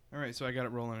right, so I got it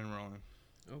rolling and rolling.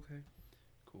 Okay.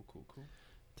 Cool.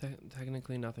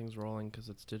 Technically, nothing's rolling because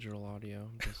it's digital audio.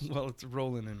 Well, it's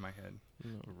rolling in my head.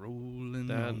 No,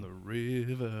 Rolling on the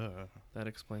river. that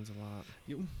explains a lot.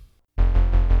 You.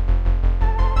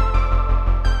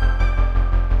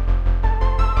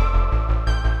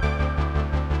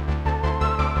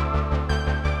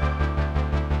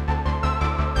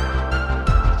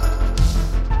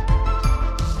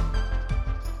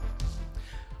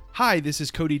 Hi, this is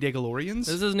Cody Degalorians.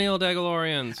 This is Neil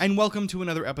Degalorians. And welcome to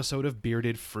another episode of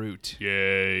Bearded Fruit.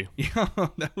 Yay. Yeah,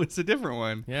 that was a different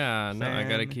one. Yeah, no, I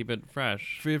gotta keep it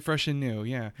fresh. Fresh and new,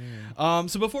 yeah.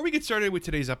 So before we get started with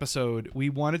today's episode,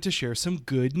 we wanted to share some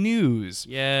good news.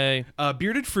 Yay.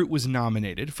 Bearded Fruit was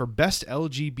nominated for Best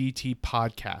LGBT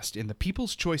Podcast in the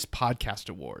People's Choice Podcast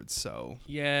Awards. So,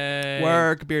 yay.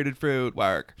 Work, Bearded Fruit,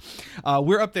 work.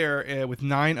 We're up there with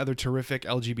 9 other terrific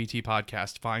LGBT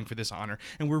podcasts vying for this honor,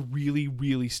 and we're really,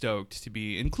 really stoked to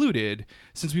be included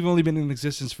since we've only been in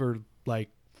existence for like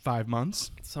 5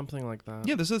 months. Something like that.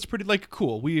 Yeah, that's pretty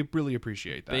cool. We really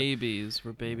appreciate that. Babies.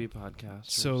 We're baby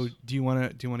podcasters. So do you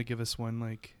want to give us one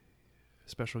like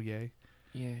special yay?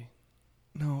 Yay.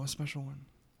 No, a special one.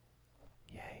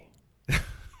 Yay.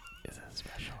 Is it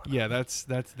special? Yeah, that's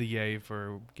the yay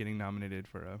for getting nominated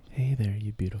for a. Hey there,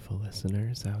 you beautiful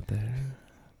listeners out there.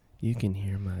 You can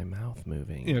hear my mouth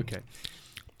moving. Okay.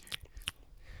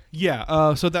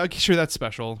 Yeah, so that's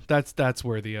special. That's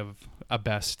worthy of a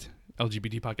best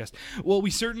LGBT podcast. Well, we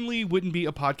certainly wouldn't be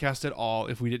a podcast at all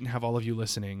if we didn't have all of you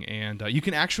listening, and you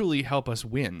can actually help us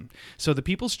win. So the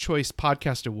People's Choice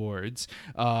Podcast Awards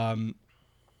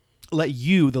let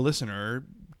you, the listener,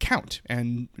 count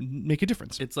and make a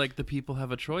difference. It's like the people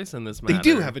have a choice in this matter. They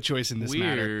do have a choice in this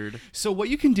matter. Weird. So what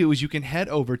you can do is you can head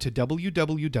over to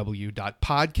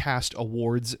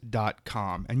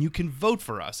www.podcastawards.com and you can vote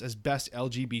for us as Best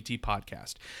LGBT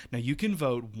Podcast. Now, you can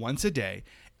vote once a day,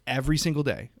 every single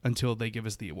day until they give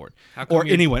us the award. Or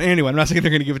anyone. I'm not saying they're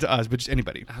going to give it to us, but just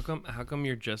anybody. How come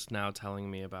you're just now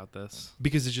telling me about this?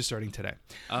 Because it's just starting today.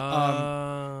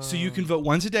 So you can vote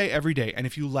once a day, every day. And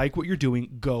if you like what you're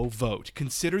doing, go vote.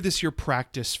 Consider this your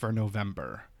practice for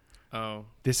November. Oh.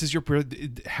 This is your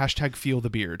hashtag feel the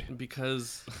beard.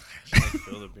 Because hashtag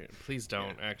feel the beard. Please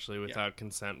don't actually without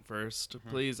consent first.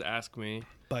 Please ask me.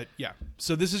 But yeah,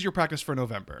 so this is your practice for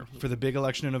November, for the big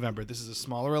election in November. This is a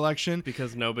smaller election.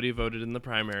 Because nobody voted in the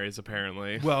primaries,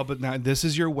 apparently. Well, but now this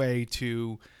is your way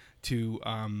to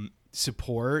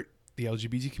support the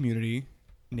LGBT community,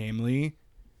 namely,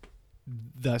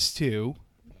 thus too.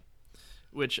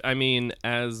 Which, I mean,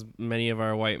 as many of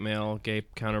our white male gay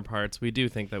counterparts, we do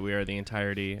think that we are the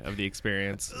entirety of the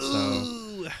experience. So,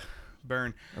 ooh,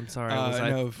 burn. I'm sorry.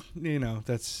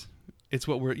 It's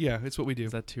what we do.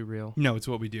 Is that too real? No, it's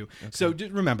what we do. Okay. So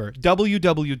remember,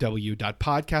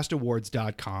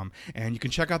 www.podcastawards.com, and you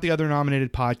can check out the other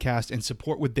nominated podcasts and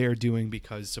support what they're doing,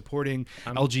 because supporting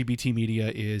LGBT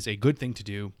media is a good thing to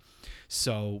do.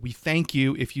 So we thank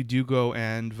you if you do go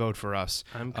and vote for us.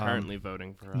 I'm currently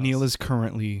voting for us. Neil is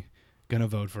currently going to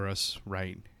vote for us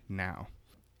right now.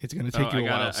 It's going to take you a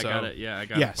while. I got it. Yeah, I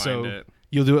got to find it.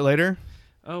 You'll do it later?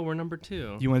 Oh, we're number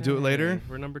 2. You want to do it later?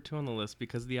 We're number 2 on the list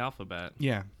because of the alphabet.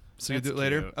 Yeah. So you'll do it That's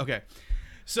later? cute. Okay.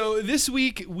 So this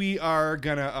week we are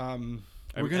going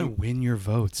to win your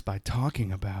votes by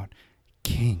talking about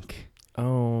kink.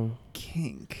 Oh.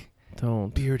 Kink.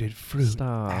 Don't. Bearded Fruit.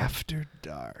 Stop. After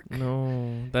dark.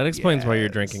 No. That explains why you're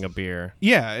Yes. drinking a beer.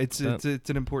 Yeah, it's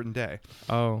an important day.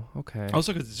 Oh, okay.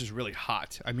 Also because it's just really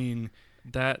hot. I mean,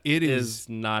 It is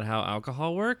not how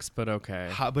alcohol works, but okay.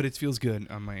 hot, but it feels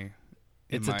good on my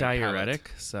It's a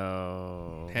diuretic,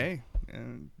 so... Hey,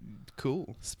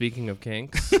 cool. Speaking of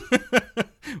kinks.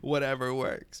 Whatever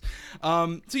works.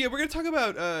 So yeah, we're gonna talk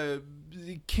about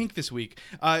kink this week.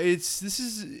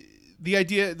 The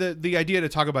idea to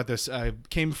talk about this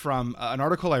came from an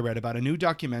article I read about a new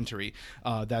documentary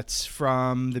that's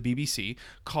from the BBC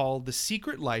called The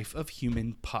Secret Life of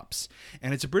Human Pups.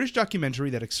 And it's a British documentary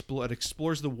that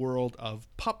explores the world of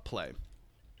pup play.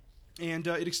 And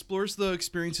it explores the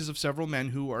experiences of several men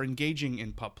who are engaging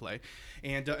in pup play.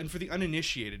 And for the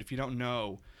uninitiated, if you don't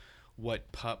know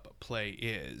what pup play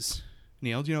is.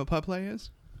 Neil, do you know what pup play is?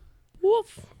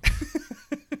 Woof.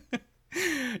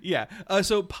 Yeah.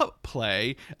 So pup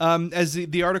play, as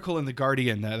the article in The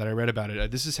Guardian that I read about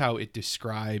it, this is how it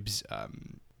describes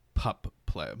pup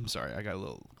play. I'm sorry, I got a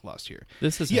little lost here.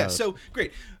 So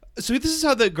great. So this is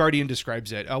how The Guardian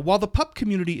describes it. While the pup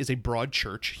community is a broad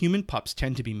church, human pups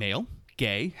tend to be male,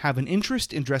 gay, have an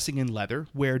interest in dressing in leather,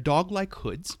 wear dog-like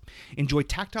hoods, enjoy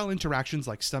tactile interactions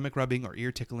like stomach rubbing or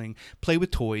ear tickling, play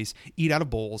with toys, eat out of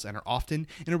bowls, and are often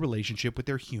in a relationship with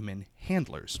their human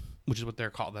handlers, which is what they're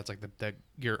called. That's like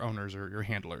your owners or your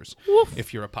handlers. Woof.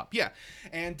 If you're a pup. Yeah.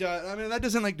 And I mean, that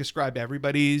doesn't like describe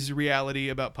everybody's reality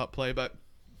about pup play, but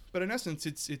in essence,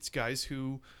 it's guys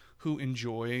who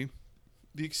enjoy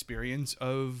the experience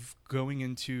of going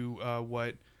into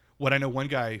what I know one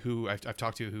guy who I've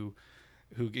talked to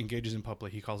who engages in pup play,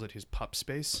 he calls it his pup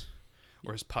space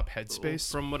or his pup head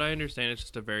space. From what I understand, it's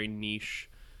just a very niche,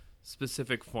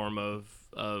 specific form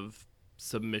of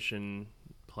submission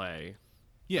play.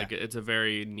 Yeah. Like, it's a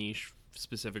very niche,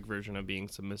 specific version of being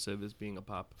submissive is being a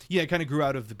pup. Yeah, it kind of grew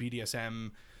out of the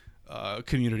BDSM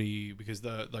community because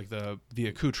the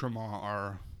accoutrements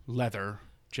are leather.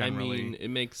 Generally. I mean, it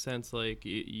makes sense. Like,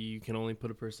 you can only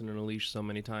put a person in a leash so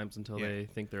many times until they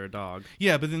think they're a dog.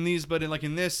 Yeah, but in this,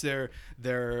 the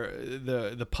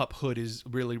pup hood is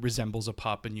really resembles a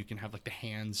pup, and you can have like the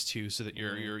hands too, so that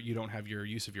you don't have your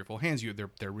use of your full hands.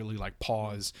 They're really like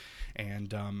paws,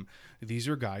 and these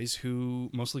are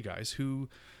mostly guys who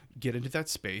get into that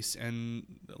space and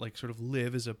like sort of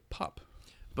live as a pup.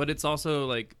 But it's also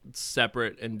like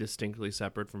separate and distinctly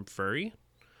separate from furry.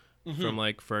 From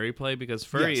like furry play, because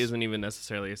furry isn't even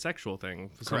necessarily a sexual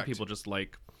thing. Some people just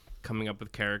like coming up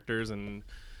with characters and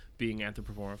being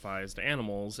anthropomorphized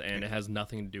animals, and it has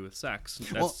nothing to do with sex.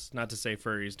 That's not to say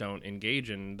furries don't engage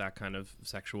in that kind of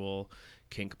sexual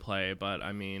kink play, but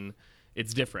I mean,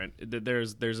 it's different.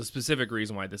 There's a specific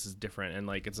reason why this is different, and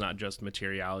like it's not just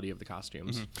materiality of the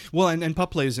costumes. Well, and pup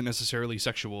play isn't necessarily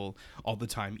sexual all the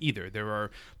time either. There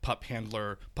are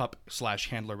pup/handler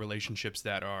relationships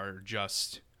that are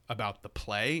just about the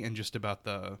play and just about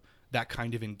that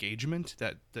kind of engagement,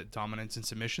 that dominance and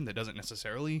submission that doesn't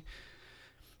necessarily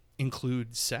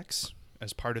include sex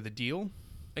as part of the deal.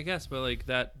 I guess, but like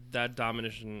that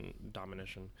domination,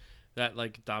 that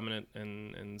like dominant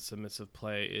and submissive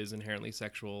play is inherently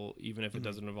sexual, even if it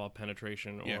doesn't involve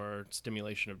penetration or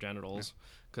stimulation of genitals.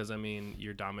 Because I mean,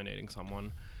 you're dominating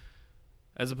someone,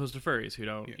 as opposed to furries who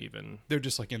don't even. They're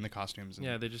just like in the costumes.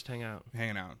 And they just hanging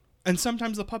out. And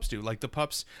sometimes the pups do. Like the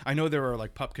pups, I know there are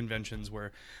like pup conventions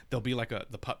where there'll be like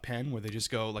the pup pen where they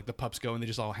just go, like the pups go and they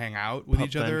just all hang out with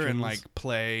each other and like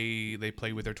play. They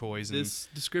play with their toys. This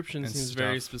description seems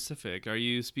very specific. Are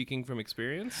you speaking from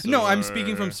experience? No, I'm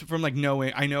speaking from like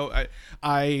knowing. I know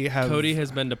I have. Cody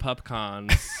has been to pup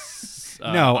cons.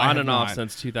 No, on and off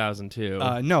since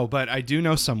 2002. No, but I do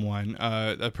know someone.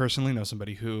 I personally know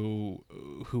somebody who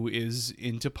is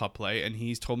into pup play, and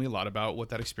he's told me a lot about what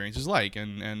that experience is like,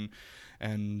 and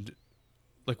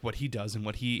like what he does and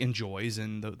what he enjoys,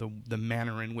 and the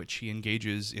manner in which he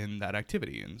engages in that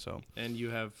activity, and so. And you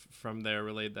have from there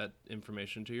relayed that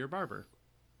information to your barber.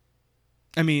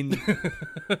 I mean,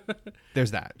 there's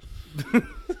that.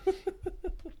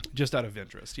 Just out of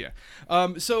interest, yeah.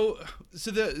 So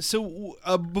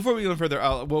before we go further,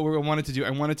 what we wanted to do, I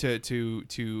wanted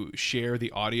to share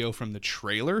the audio from the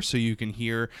trailer so you can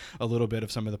hear a little bit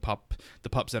of some of the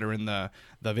pups that are in the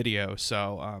video.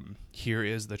 So here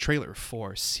is the trailer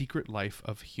for Secret Life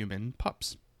of Human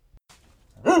Pups.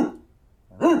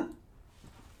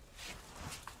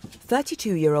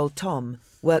 32-year-old Tom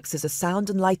works as a sound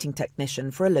and lighting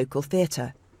technician for a local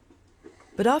theatre.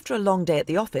 But after a long day at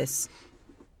the office,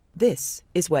 this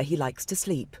is where he likes to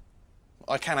sleep.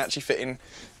 I can actually fit in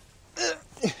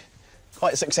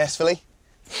quite successfully.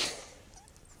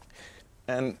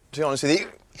 And to be honest with you,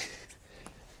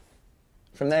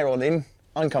 from there on in,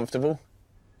 uncomfortable.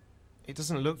 It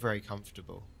doesn't look very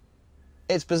comfortable.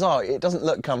 It's bizarre. It doesn't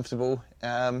look comfortable.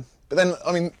 But then,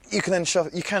 I mean, you can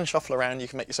shuffle around. You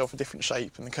can make yourself a different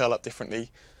shape and curl up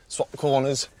differently, swap the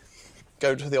corners,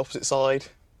 go to the opposite side.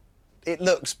 It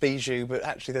looks bijou, but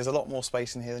actually there's a lot more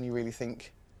space in here than you really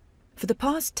think. For the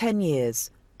past 10 years,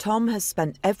 Tom has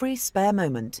spent every spare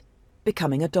moment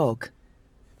becoming a dog.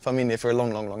 If I'm in here for a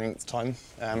long time,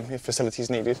 if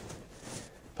facilities needed,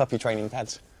 puppy training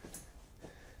pads.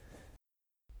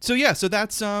 So yeah,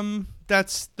 that's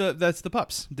the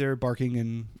pups. They're barking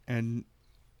and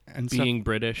being stuff.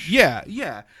 British.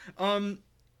 Yeah.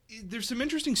 There's some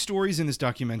interesting stories in this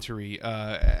documentary,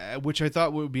 which I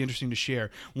thought would be interesting to share.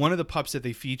 One of the pups that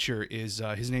they feature is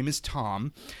his name is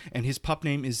Tom, and his pup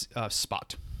name is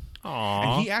Spot. Aww.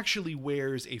 And he actually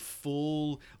wears a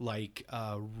full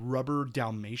rubber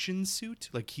Dalmatian suit.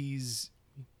 Like he's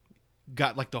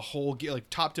got like the whole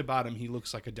top to bottom. He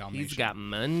looks like a Dalmatian. He's got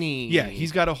money. Yeah,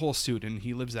 he's got a whole suit, and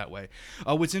he lives that way.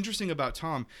 What's interesting about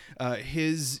Tom,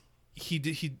 his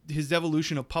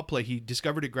evolution of pup play, he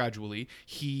discovered it gradually.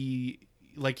 He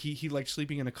like he liked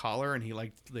sleeping in a collar, and he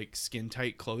liked like skin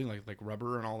tight clothing, like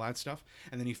rubber and all that stuff.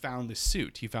 And then he found this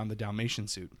suit. He found the Dalmatian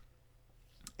suit,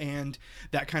 and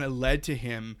that kind of led to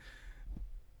him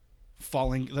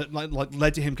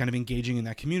led to him kind of engaging in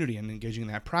that community and engaging in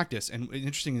that practice. And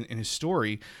interesting in his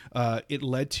story, it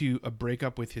led to a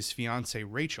breakup with his fiancée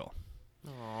Rachel.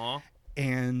 Aww.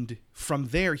 And from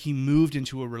there, he moved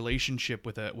into a relationship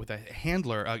with a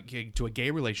handler, to a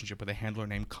gay relationship with a handler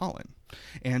named Colin.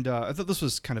 And I thought this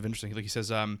was kind of interesting. Like he says,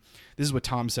 this is what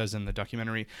Tom says in the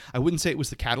documentary. I wouldn't say it was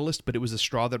the catalyst, but it was the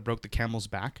straw that broke the camel's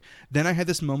back. Then I had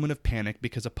this moment of panic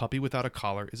because a puppy without a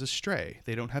collar is a stray.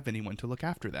 They don't have anyone to look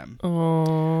after them.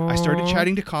 Aww. I started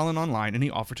chatting to Colin online, and he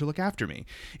offered to look after me.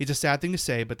 It's a sad thing to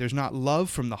say, but there's not love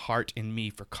from the heart in me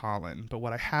for Colin. But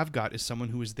what I have got is someone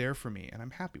who is there for me, and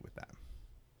I'm happy with that.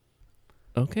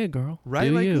 Okay, girl. Right?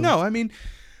 Do like, you. no, I mean,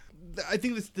 I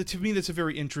think to me that's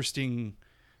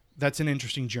an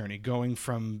interesting journey, going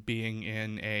from being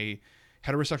in a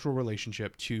heterosexual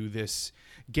relationship to this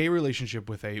gay relationship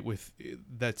with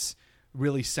that's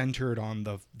really centered on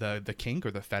the kink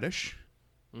or the fetish,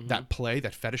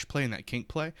 that fetish play and that kink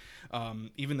play.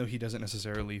 Even though he doesn't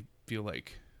necessarily feel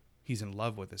like he's in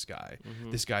love with this guy,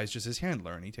 this guy's just his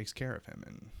handler and he takes care of him.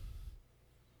 And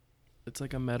it's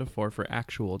like a metaphor for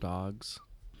actual dogs.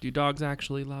 Do dogs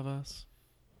actually love us?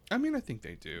 I mean, I think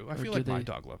they do. I feel like my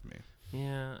dog loved me.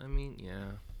 Yeah, I mean,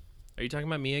 yeah. Are you talking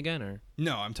about me again, or?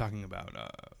 No, I'm talking about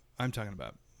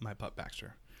my pup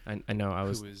Baxter. I know. I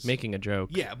was making a joke.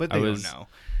 Yeah, but they don't know.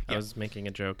 I was making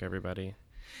a joke, everybody.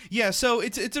 Yeah, so I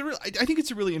think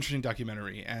it's a really interesting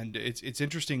documentary, and it's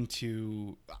interesting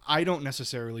to. I don't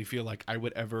necessarily feel like I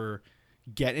would ever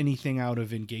get anything out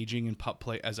of engaging in pup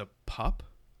play as a pup.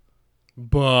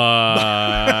 But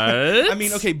I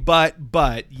mean, okay,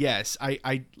 but yes,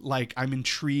 I'm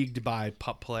intrigued by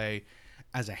pup play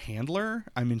as a handler.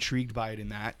 I'm intrigued by it in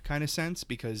that kind of sense,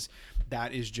 because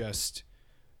that is just,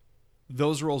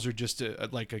 those roles are just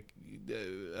a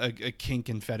kink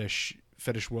and fetish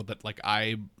world that like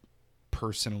I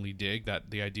personally dig. That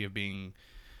the idea of being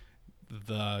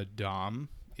the dom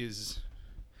is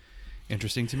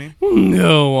interesting to me.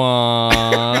 Go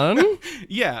on.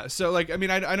 Yeah, so like, I mean,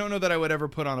 I don't know that I would ever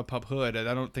put on a pup hood, and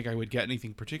I don't think I would get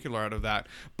anything particular out of that,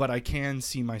 but I can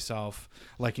see myself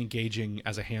like engaging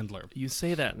as a handler. You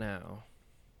say that now.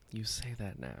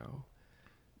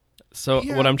 So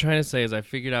yeah. What I'm trying to say is I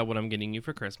figured out what I'm getting you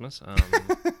for Christmas. I'm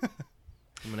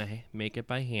going to make it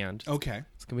by hand. Okay.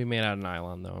 It's going to be made out of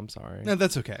nylon, though. I'm sorry. No,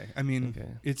 that's okay. I mean,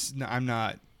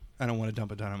 I don't want to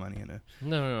dump a ton of money into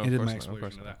no, into of my course not,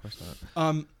 exploration of that. Of course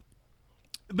not.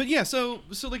 But yeah, so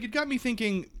like it got me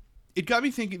thinking.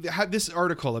 This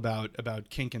article about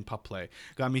kink and pup play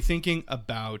got me thinking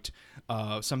about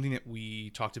something that we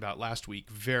talked about last week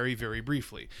very, very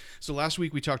briefly. So last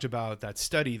week we talked about that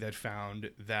study that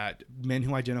found that men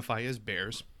who identify as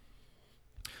bears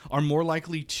are more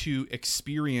likely to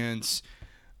experience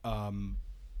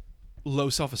low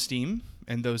self-esteem,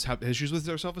 and those have issues with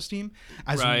their self-esteem,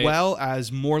 as well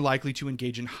as more likely to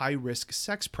engage in high-risk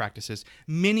sex practices,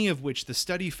 many of which the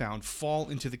study found fall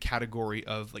into the category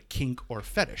of like kink or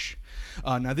fetish.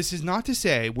 Now, this is not to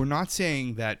say, we're not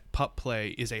saying that pup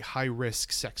play is a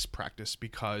high-risk sex practice,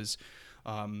 because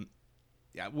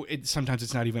sometimes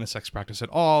it's not even a sex practice at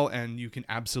all, and you can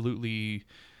absolutely...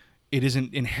 It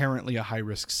isn't inherently a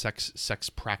high-risk sex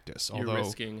practice. You're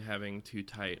risking having too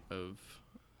tight of...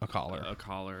 A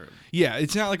collar. Yeah,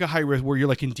 it's not like a high risk where you're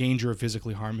like in danger of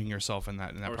physically harming yourself in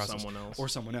that process. Or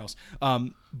someone else.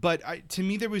 But to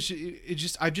me,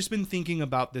 I've just been thinking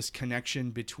about this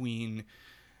connection between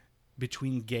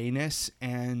gayness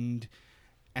and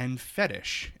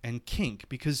fetish and kink,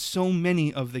 because so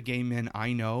many of the gay men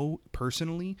I know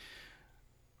personally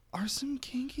are some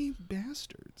kinky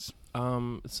bastards.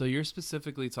 So you're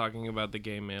specifically talking about the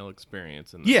gay male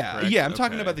experience in this, correct? Yeah, I'm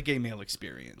talking about the gay male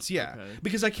experience. Yeah. Okay.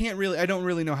 Because I don't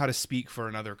really know how to speak for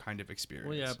another kind of experience.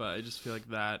 Well, yeah, but I just feel like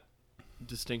that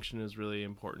distinction is really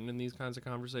important in these kinds of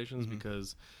conversations,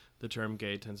 because the term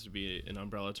gay tends to be an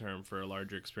umbrella term for a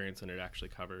larger experience than it actually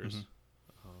covers.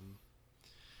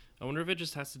 I wonder if it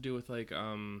just has to do with like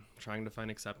trying to find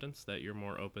acceptance, that you're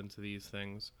more open to these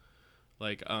things.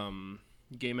 Like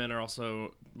gay men are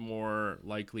also more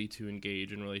likely to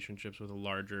engage in relationships with a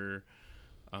larger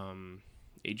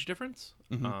age difference.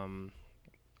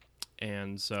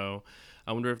 And so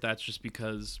I wonder if that's just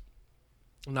because,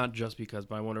 not just because,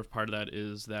 but I wonder if part of that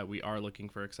is that we are looking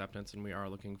for acceptance and we are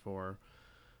looking for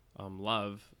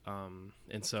love.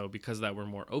 And so because of that, we're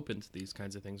more open to these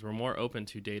kinds of things. We're more open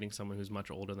to dating someone who's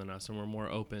much older than us, and we're more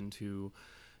open to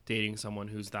dating someone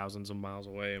who's thousands of miles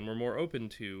away, and we're more open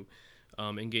to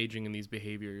engaging in these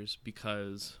behaviors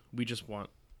because we just want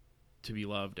to be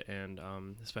loved, and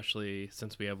especially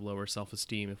since we have lower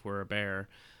self-esteem if we're a bear,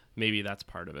 maybe that's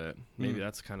part of it. Maybe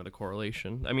that's kind of the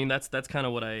correlation. I mean, that's kind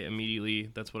of what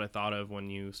that's what I thought of when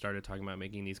you started talking about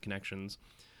making these connections.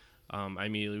 I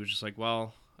immediately was just like,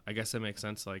 well, I guess that makes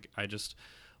sense. Like, I just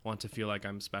want to feel like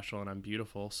I'm special and I'm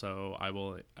beautiful, so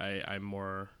I'm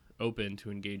more open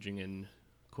to engaging in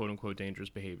quote unquote dangerous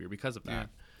behavior because of that.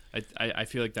 I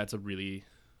feel like that's a really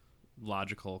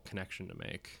logical connection to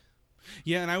make.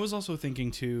 Yeah, and I was also thinking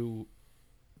too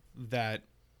that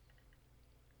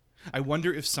I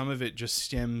wonder if some of it just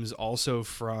stems also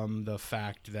from the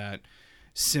fact that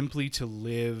simply to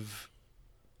live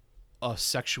a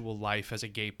sexual life as a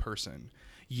gay person,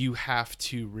 you have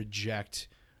to reject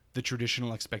the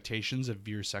traditional expectations of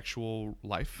your sexual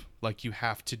life. Like you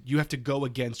have to go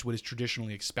against what is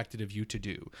traditionally expected of you to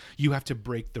do. You have to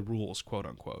break the rules, quote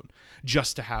unquote,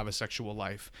 just to have a sexual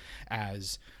life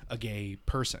as a gay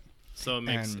person. So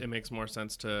it makes more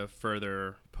sense to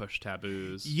further push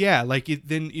taboos. Yeah, like it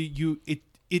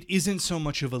isn't so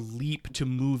much of a leap to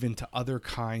move into other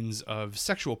kinds of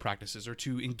sexual practices or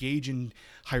to engage in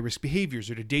high risk behaviors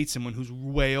or to date someone who's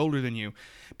way older than you,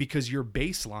 because your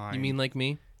baseline. You mean like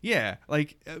me? Yeah,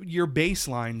 like your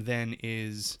baseline then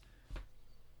is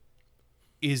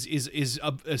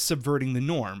subverting the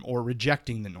norm or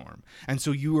rejecting the norm, and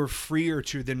so you are freer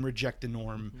to then reject the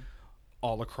norm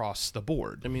all across the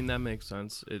board. I mean, that makes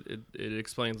sense. It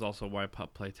explains also why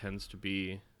pup play tends to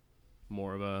be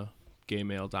more of a gay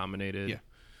male dominated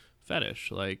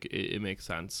fetish. Like it makes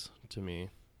sense to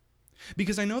me.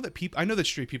 Because I know that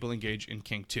straight people engage in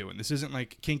kink too, and this isn't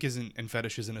like kink and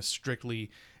fetish isn't a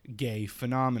strictly gay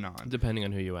phenomenon. Depending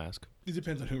on who you ask. It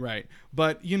depends on who, right?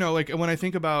 But you know, like when I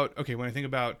think about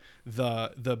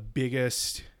the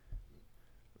biggest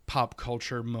pop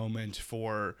culture moment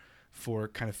for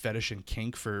kind of fetish and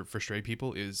kink for straight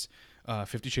people is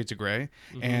 50 Shades of Grey.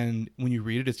 Mm-hmm. And when you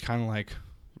read it, it's kind of like,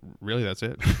 really, that's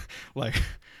it? like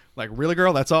really,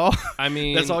 girl, that's all? I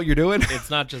mean, that's all you're doing? It's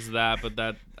not just that, but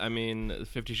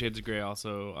 50 Shades of Grey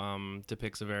also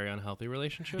depicts a very unhealthy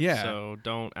relationship. Yeah. So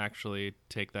don't actually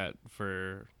take that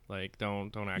for... Like,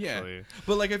 don't actually. Yeah.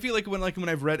 But like, I feel like when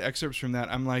I've read excerpts from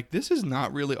that, I'm like, this is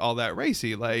not really all that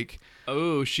racy. Like,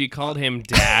 oh, she called him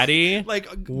daddy.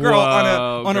 Like, girl,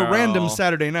 on a random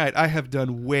Saturday night, I have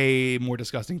done way more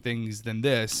disgusting things than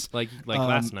this. Like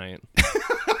last night.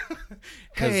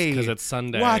 Hey, because it's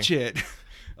Sunday. Watch it.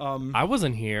 I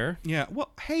wasn't here. Yeah.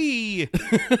 Well, hey.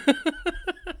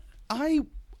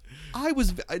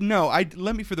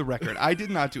 Let me for the record, I did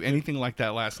not do anything like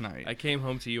that last night. I came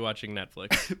home to you watching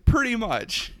Netflix. Pretty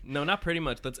much. No, not pretty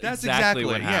much. That's exactly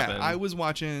what happened. Yeah,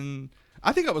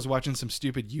 I think I was watching some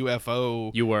stupid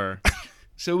UFO. You were.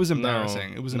 So it was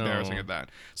embarrassing. It was embarrassing at that.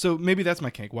 So maybe that's my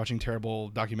kink, watching terrible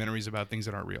documentaries about things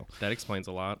that aren't real. That explains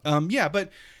a lot. Yeah,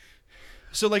 but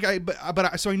so like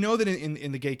so I know that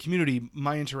in the gay community,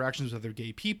 my interactions with other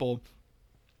gay people,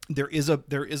 there is a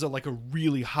like a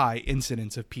really high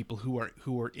incidence of people who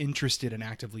are interested and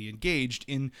actively engaged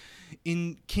in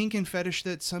kink and fetish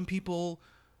that some people,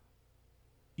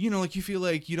 you know, like you feel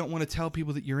like you don't want to tell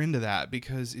people that you're into that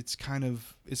because it's kind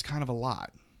of a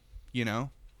lot, you know?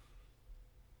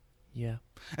 Yeah.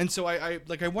 And so I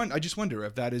just wonder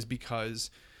if that is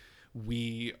because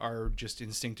we are just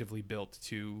instinctively built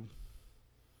to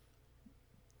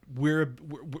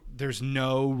there's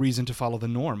no reason to follow the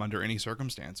norm under any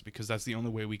circumstance, because that's the only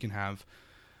way we can have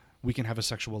a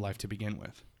sexual life to begin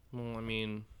with. Well, I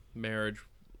mean, marriage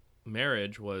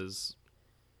was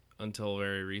until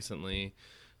very recently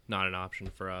not an option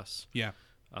for us. Yeah.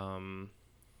 And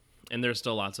there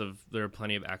are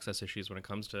plenty of access issues when it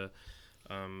comes to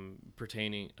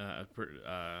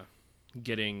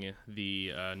getting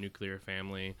the nuclear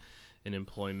family and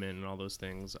employment and all those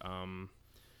things.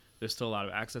 There's still a lot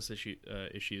of access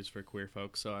issues for queer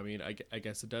folks. So, I mean, I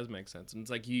guess it does make sense. And it's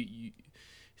like you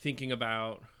thinking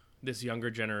about this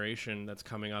younger generation that's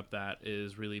coming up that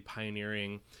is really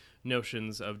pioneering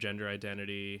notions of gender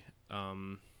identity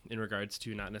in regards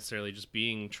to not necessarily just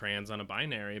being trans on a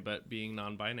binary, but being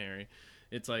non-binary.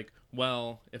 It's like,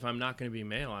 well, if I'm not going to be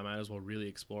male, I might as well really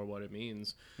explore what it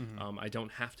means. Mm-hmm. I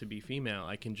don't have to be female.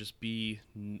 I can just be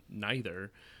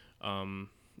neither.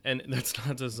 And that's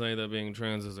not to say that being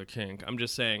trans is a kink. I'm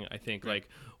just saying, I think, like,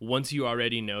 once you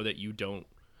already know that you don't...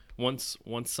 Once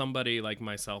somebody like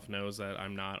myself knows that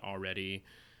I'm not already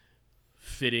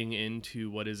fitting into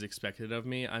what is expected of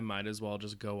me, I might as well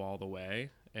just go all the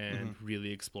way and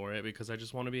really explore it, because I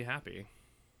just want to be happy.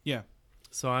 Yeah.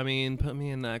 So I mean, put me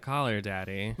in that collar,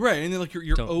 Daddy. Right, and then like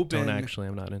you're open. Don't actually.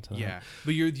 I'm not into that. Yeah,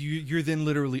 but you're then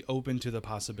literally open to the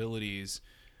possibilities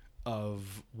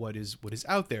of what is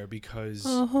out there, because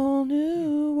a whole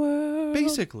new world.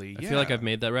 basically, I feel like I've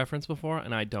made that reference before,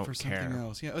 and I don't for care. something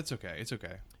else. Yeah, it's okay. It's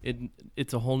okay.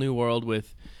 It's a whole new world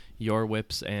with your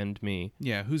whips and me.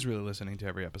 Yeah, who's really listening to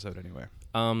every episode anyway?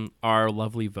 Our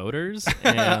lovely voters.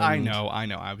 And I know.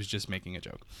 I was just making a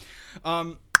joke.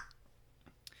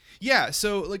 Yeah,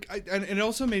 so like, and it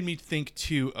also made me think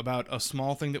too about a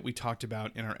small thing that we talked about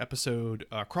in our episode,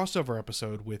 crossover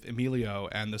episode with Emilio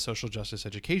and the Social Justice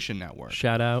Education Network.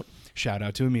 Shout out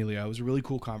to Emilio. It was a really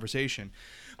cool conversation,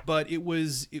 but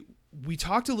we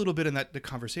talked a little bit in the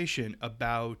conversation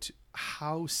about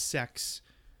how sex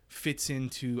fits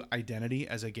into identity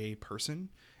as a gay person,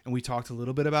 and we talked a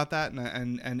little bit about that,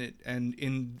 and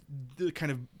in the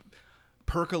kind of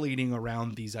percolating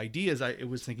around these ideas, I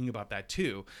was thinking about that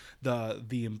too.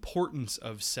 The importance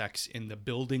of sex in the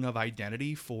building of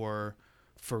identity for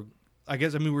I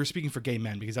guess, I mean, we're speaking for gay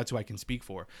men because that's who I can speak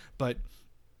for, but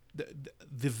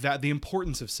the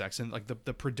importance of sex, and like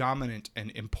the predominant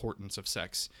and importance of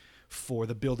sex for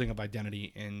the building of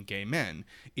identity in gay men.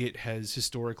 It has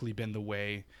historically been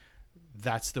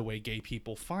that's the way gay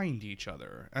people find each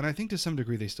other, and I think to some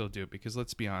degree they still do, because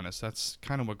let's be honest, that's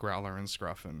kind of what Growler and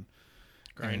Scruff and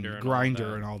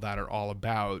Grindr and all that are all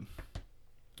about.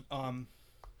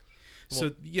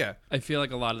 So yeah, I feel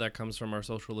like a lot of that comes from our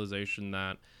socialization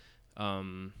that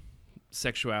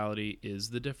sexuality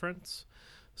is the difference.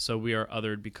 So we are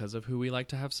othered because of who we like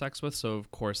to have sex with. So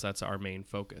of course that's our main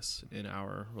focus in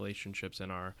our relationships, in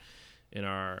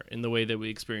the way that we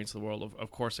experience the world. Of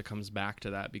course it comes back to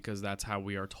that, because that's how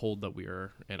we are told that we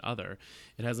are an other.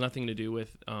 It has nothing to do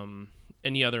with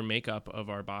any other makeup of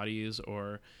our bodies,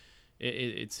 or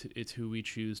it's who we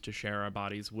choose to share our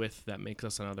bodies with that makes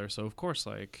us another. So of course,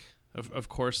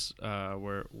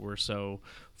 we're so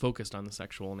focused on the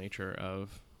sexual nature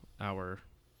of our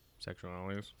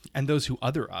sexualities, and those who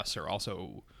other us are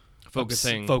also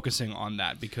focusing on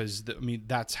that, because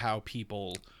that's how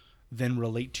people then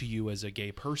relate to you as a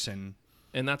gay person.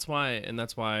 And that's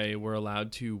why we're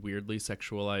allowed to weirdly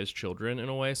sexualize children in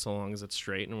a way, so long as it's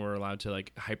straight, and we're allowed to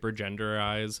like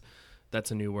hypergenderize.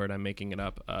 That's a new word, I'm making it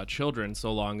up. Children,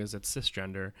 so long as it's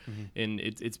cisgender. Mm-hmm. And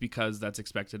it's because that's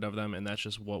expected of them, and that's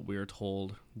just what we're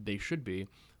told they should be.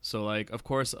 So, like, of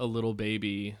course, a little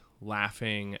baby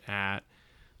laughing at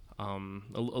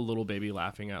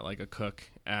like a cook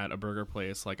at a burger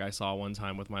place, like I saw one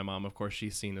time with my mom. Of course,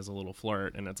 she's seen as a little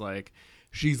flirt, and it's like,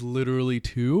 she's literally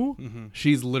 2. Mm-hmm.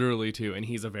 She's literally 2, and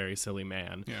he's a very silly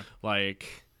man. Yeah.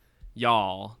 Like,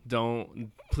 y'all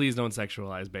please don't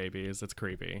sexualize babies. It's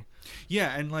creepy.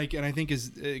 Yeah, and I think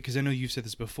because I know you've said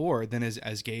this before, then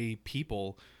as gay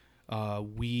people,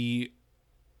 we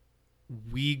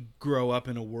grow up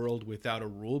in a world without a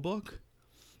rule book.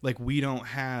 Like, we don't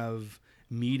have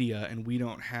media, and we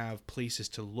don't have places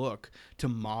to look to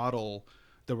model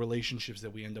the relationships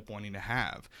that we end up wanting to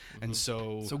have. Mm-hmm. And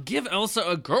so give Elsa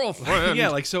a girlfriend. Yeah,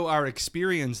 like, so our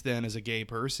experience then as a gay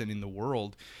person in the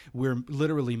world, we're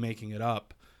literally making it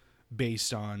up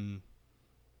based on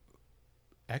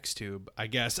XTube, I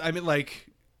guess. I mean, like,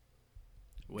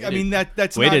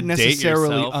 that's not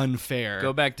necessarily unfair.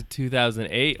 Go back to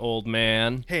 2008, old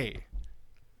man. Hey,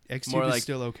 XTube is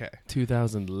still okay.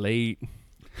 2000 late.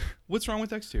 What's wrong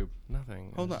with XTube?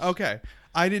 Nothing. Hold on. Okay.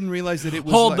 I didn't realize that it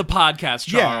was... Hold the podcast,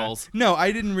 Charles. Yeah. No,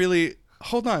 I didn't really...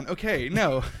 Hold on. Okay,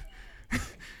 no.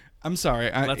 I'm sorry.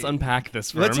 Let's unpack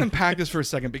this for a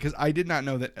second, because I did not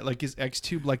know that, like, is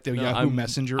XTube like the Yahoo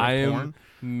Messenger of porn? I am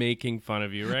making fun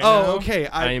of you right now. Oh, okay.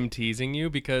 I am teasing you,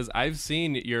 because I've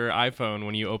seen your iPhone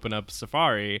when you open up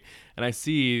Safari, and I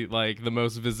see, like, the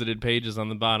most visited pages on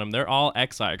the bottom. They're all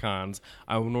X icons.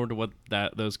 I wonder what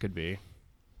those could be.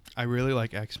 I really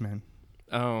like X-Men.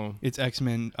 Oh. It's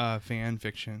X-Men fan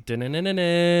fiction.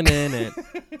 It's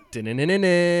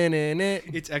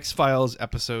X-Files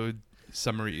episode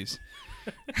summaries.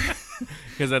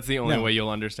 Because that's the only way you'll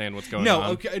understand what's going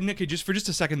on. Okay, just for a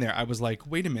second there, I was like,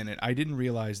 wait a minute, I didn't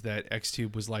realize that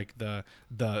XTube was like the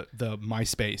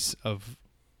MySpace of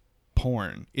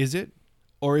porn. Is it?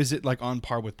 Or is it like on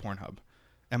par with Pornhub?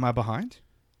 Am I behind?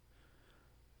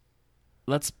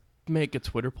 Let's make a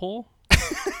Twitter poll.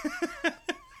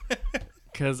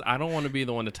 Because I don't want to be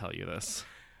the one to tell you this.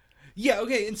 Yeah,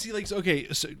 okay, and see, like, so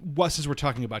since we're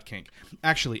talking about kink,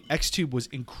 actually, XTube was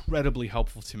incredibly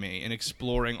helpful to me in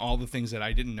exploring all the things that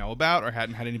I didn't know about or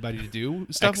hadn't had anybody to do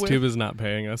stuff with. XTube is not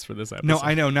paying us for this episode. No,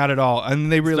 I know, not at all,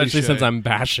 and they really Especially should. Since I'm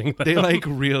bashing them. They, like,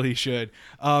 really should.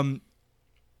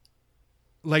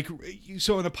 like,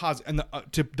 so in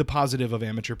the positive of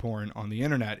amateur porn on the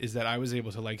internet is that I was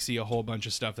able to like see a whole bunch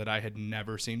of stuff that I had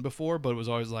never seen before, but it was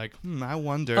always like, I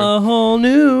wonder. A whole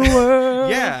new world.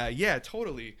 Yeah,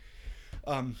 totally.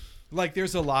 Like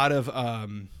there's a lot of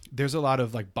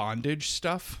like bondage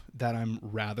stuff that I'm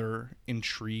rather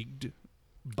intrigued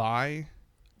by.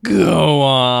 Go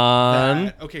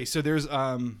on. Okay, so there's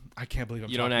I can't believe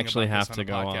you don't actually have to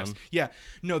go on. Yeah,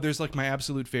 no, there's like my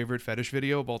absolute favorite fetish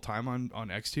video of all time on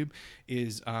XTube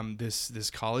is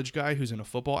this college guy who's in a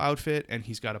football outfit and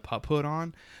he's got a pup hood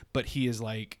on, but he's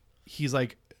like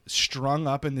strung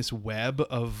up in this web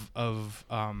of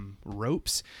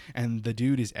ropes, and the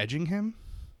dude is edging him.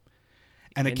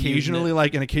 And occasionally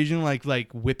like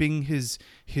whipping his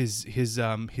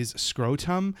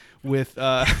scrotum with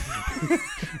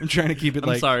I'm trying to keep it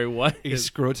like, I'm sorry, what? A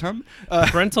scrotum?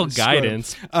 Parental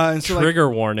guidance. And so trigger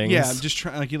warnings. Yeah, I'm just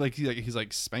trying he's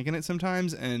like spanking it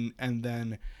sometimes and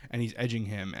he's edging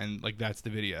him, and like that's the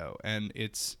video, and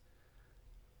it's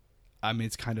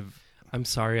kind of, I'm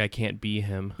sorry I can't be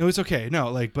him. No, it's okay.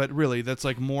 No, like, but really that's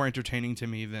like more entertaining to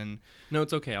me than. No,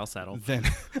 it's okay. I'll settle.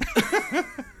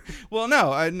 Well,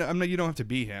 no, I'm not. You don't have to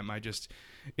be him.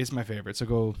 It's my favorite.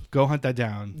 So go hunt that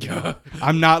down. Yeah.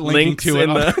 I'm not linking Links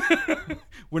to it.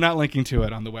 We're not linking to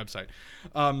it on the website.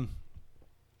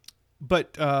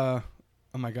 But oh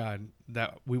my god,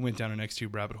 that we went down an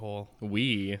XTube rabbit hole.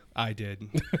 I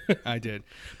did.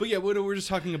 But yeah, we're just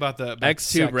talking about the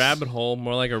XTube rabbit hole,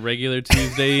 more like a regular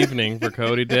Tuesday evening for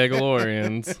Cody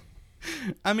DeGalorians.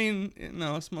 I mean,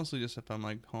 no, it's mostly just if I'm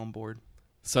like home bored.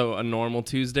 So a normal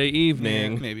Tuesday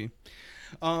evening, yeah, maybe.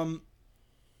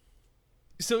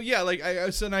 So yeah, like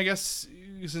I guess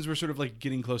since we're sort of like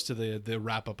getting close to the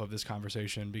wrap up of this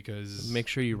conversation, because make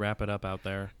sure you wrap it up out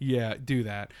there. Yeah, do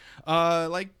that.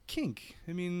 Like kink.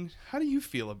 I mean, how do you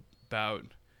feel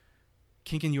about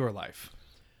kink in your life?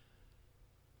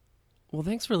 Well,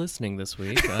 thanks for listening this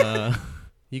week.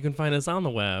 You can find us on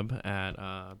the web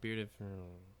at Bearded.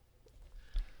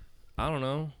 I don't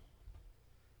know.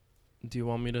 Do you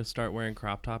want me to start wearing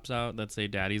crop tops out that say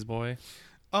 "Daddy's Boy"?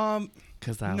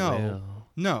 Because I will.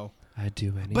 No. I'd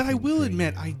do anything. But I will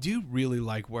admit, you. I do really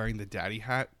like wearing the daddy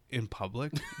hat in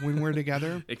public when we're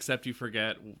together. Except you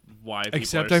forget why. People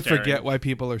Except are I staring. forget why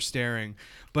people are staring.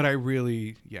 But I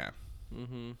really, yeah.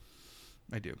 Mm-hmm.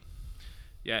 I do.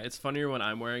 Yeah, it's funnier when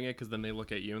I'm wearing it because then they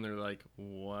look at you and they're like,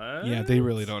 "What?" Yeah, they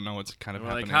really don't know what's kind of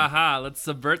happening. Like, haha, let's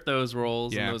subvert those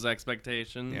roles and those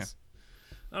expectations. Yeah.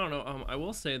 I don't know. I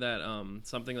will say that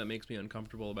something that makes me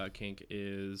uncomfortable about kink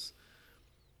is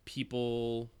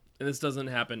people, and this doesn't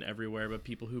happen everywhere, but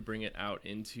people who bring it out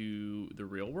into the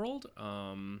real world.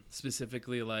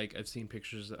 Specifically, like I've seen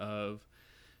pictures of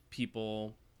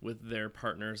people with their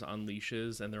partners on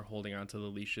leashes and they're holding onto the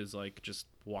leashes like just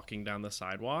walking down the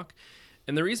sidewalk.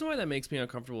 And the reason why that makes me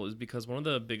uncomfortable is because one of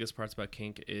the biggest parts about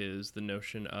kink is the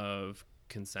notion of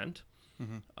consent.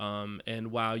 Mm-hmm.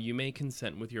 And while you may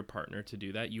consent with your partner to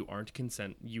do that, you aren't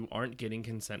getting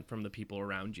consent from the people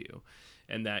around you,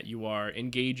 and that you are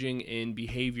engaging in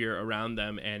behavior around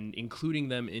them and including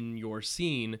them in your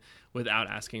scene without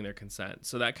asking their consent.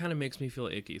 So that kind of makes me feel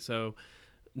icky. So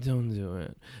don't do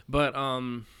it. But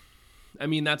I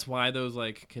mean, that's why those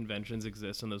like conventions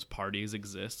exist and those parties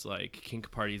exist, like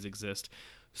kink parties exist,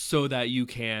 so that you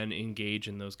can engage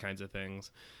in those kinds of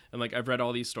things. And like I've read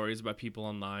all these stories about people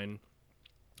online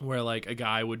where like a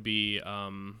guy would be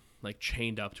like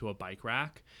chained up to a bike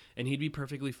rack and he'd be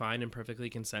perfectly fine and perfectly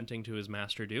consenting to his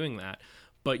master doing that,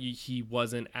 but he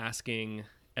wasn't asking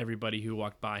everybody who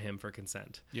walked by him for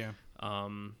consent. Yeah.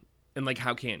 And like,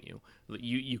 how can you?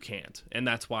 You can't. And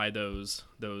that's why those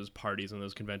parties and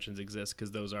those conventions exist,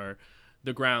 because those are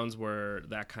the grounds where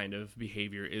that kind of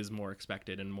behavior is more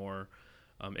expected and more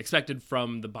expected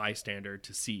from the bystander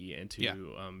to see and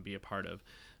to be a part of.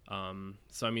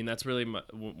 So, I mean, that's really,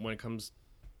 when it comes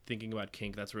thinking about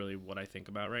kink, that's really what I think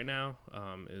about right now,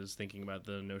 is thinking about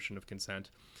the notion of consent.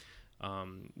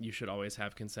 You should always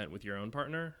have consent with your own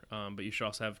partner, but you should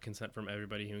also have consent from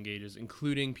everybody who engages,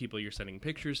 including people you're sending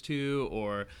pictures to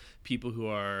or people who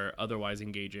are otherwise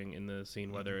engaging in the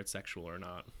scene, whether it's sexual or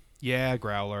not. Yeah,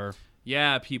 growler.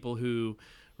 Yeah, people who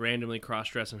randomly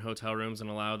cross-dress in hotel rooms and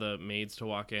allow the maids to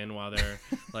walk in while they're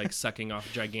like sucking off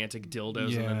gigantic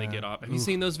dildos and then they get off. Have you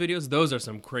seen those videos? Those are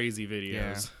some crazy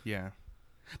videos. Yeah.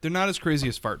 They're not as crazy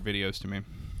as fart videos to me.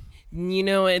 You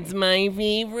know, it's my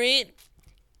favorite.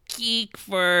 Cake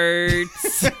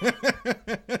farts.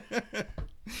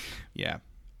 Yeah.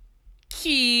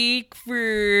 Cake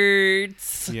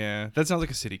farts. Yeah, that sounds like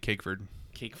a city, Cakeford.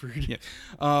 Cakeford. Yeah.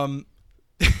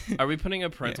 Are we putting a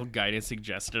parental guidance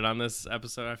suggested on this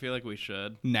episode? I feel like we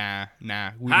should. Nah.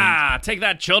 We Take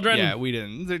that, children. Yeah, we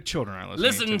didn't. The children aren't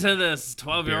listening. Listen to this,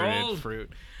 12-year-old.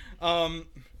 Fruit.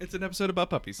 It's an episode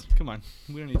about puppies. Come on,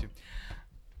 we don't need to.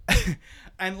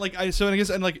 And like I guess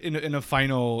in a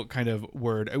final kind of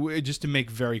word, just to make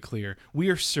very clear, we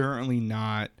are certainly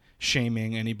not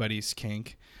shaming anybody's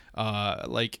kink.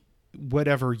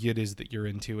 Whatever it is that you're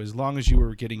into, as long as you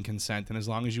are getting consent and as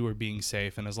long as you are being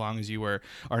safe and as long as you are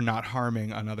not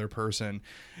harming another person,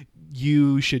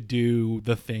 you should do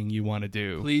the thing you want to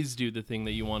do. Please do the thing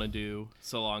that you want to do,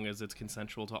 so long as it's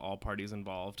consensual to all parties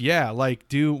involved. Yeah, like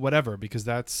do whatever, because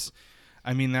I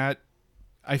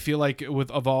feel like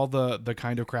of all the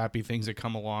kind of crappy things that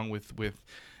come along with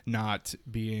not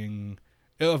being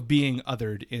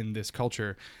othered in this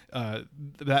culture,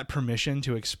 that permission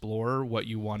to explore what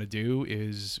you want to do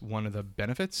is one of the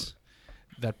benefits.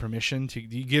 That permission to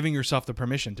giving yourself the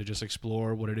permission to just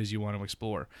explore what it is you want to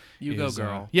explore. You go,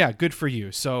 girl. Yeah, good for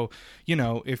you. So,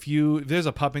 if there's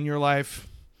a pup in your life,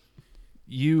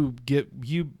 you give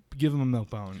them a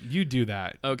milk bone. You do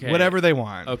that. Okay. Whatever they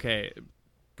want. Okay.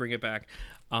 Bring it back.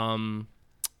 A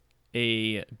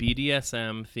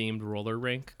BDSM themed roller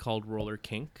rink called Roller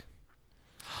Kink.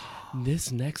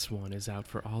 This next one is out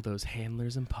for all those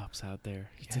handlers and pups out there.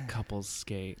 It's a couples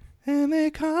skate. And they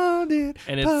called it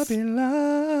Puppy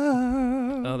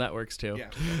Love. Oh, that works too.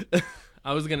 Yeah.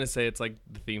 I was going to say it's like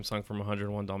the theme song from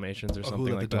 101 Dalmatians or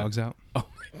something like that. The dogs out. Oh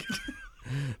my God.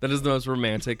 That is the most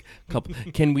romantic couple.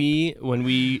 Can we, when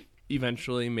we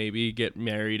eventually maybe get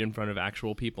married in front of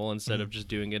actual people instead of just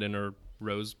doing it in a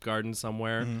rose garden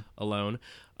somewhere alone,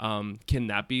 can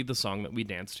that be the song that we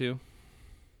dance to?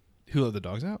 Who Let the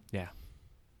Dogs Out? Yeah.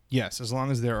 Yes, as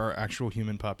long as there are actual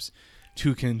human pups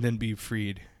who can then be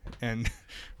freed and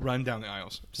run down the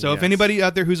aisles. So if anybody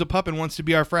out there who's a pup and wants to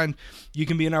be our friend, you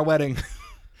can be in our wedding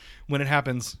when it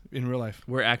happens in real life.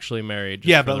 We're actually married.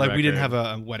 Yeah, but like we didn't have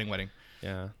a wedding.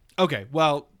 Yeah. Okay,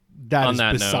 well, that is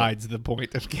besides the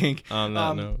point of kink. On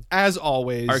that note. As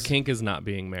always. Our kink is not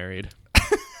being married.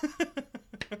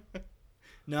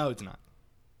 No, it's not.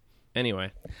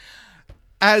 Anyway.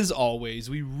 As always,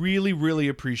 we really, really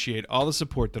appreciate all the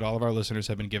support that all of our listeners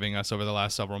have been giving us over the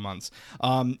last several months.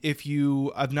 If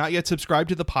you have not yet subscribed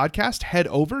to the podcast, head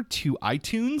over to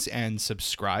iTunes and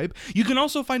subscribe. You can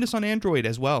also find us on Android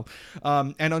as well,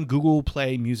 and on Google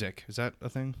Play Music. Is that a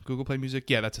thing? Google Play Music?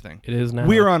 Yeah, that's a thing. It is now.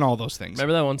 We're on all those things.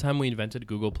 Remember that one time we invented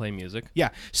Google Play Music? Yeah.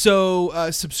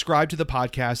 So subscribe to the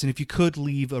podcast, and if you could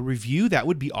leave a review, that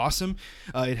would be awesome.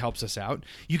 It helps us out.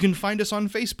 You can find us on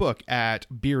Facebook at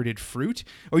Bearded Fruit.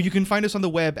 Or you can find us on the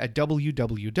web at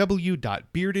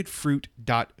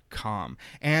www.beardedfruit.com.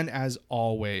 And as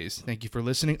always, thank you for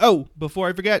listening. Oh, before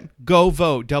I forget, go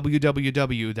vote,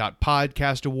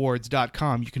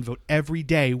 www.podcastawards.com. You can vote every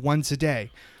day, once a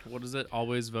day. What is it?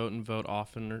 Always vote and vote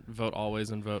often, or vote always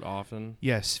and vote often?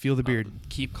 Yes, feel the beard.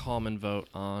 Keep calm and vote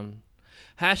on.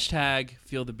 Hashtag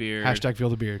feel the beard. Hashtag feel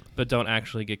the beard. But don't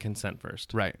actually get consent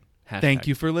first. Right. Hashtag. Thank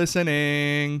you for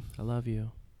listening. I love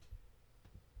you.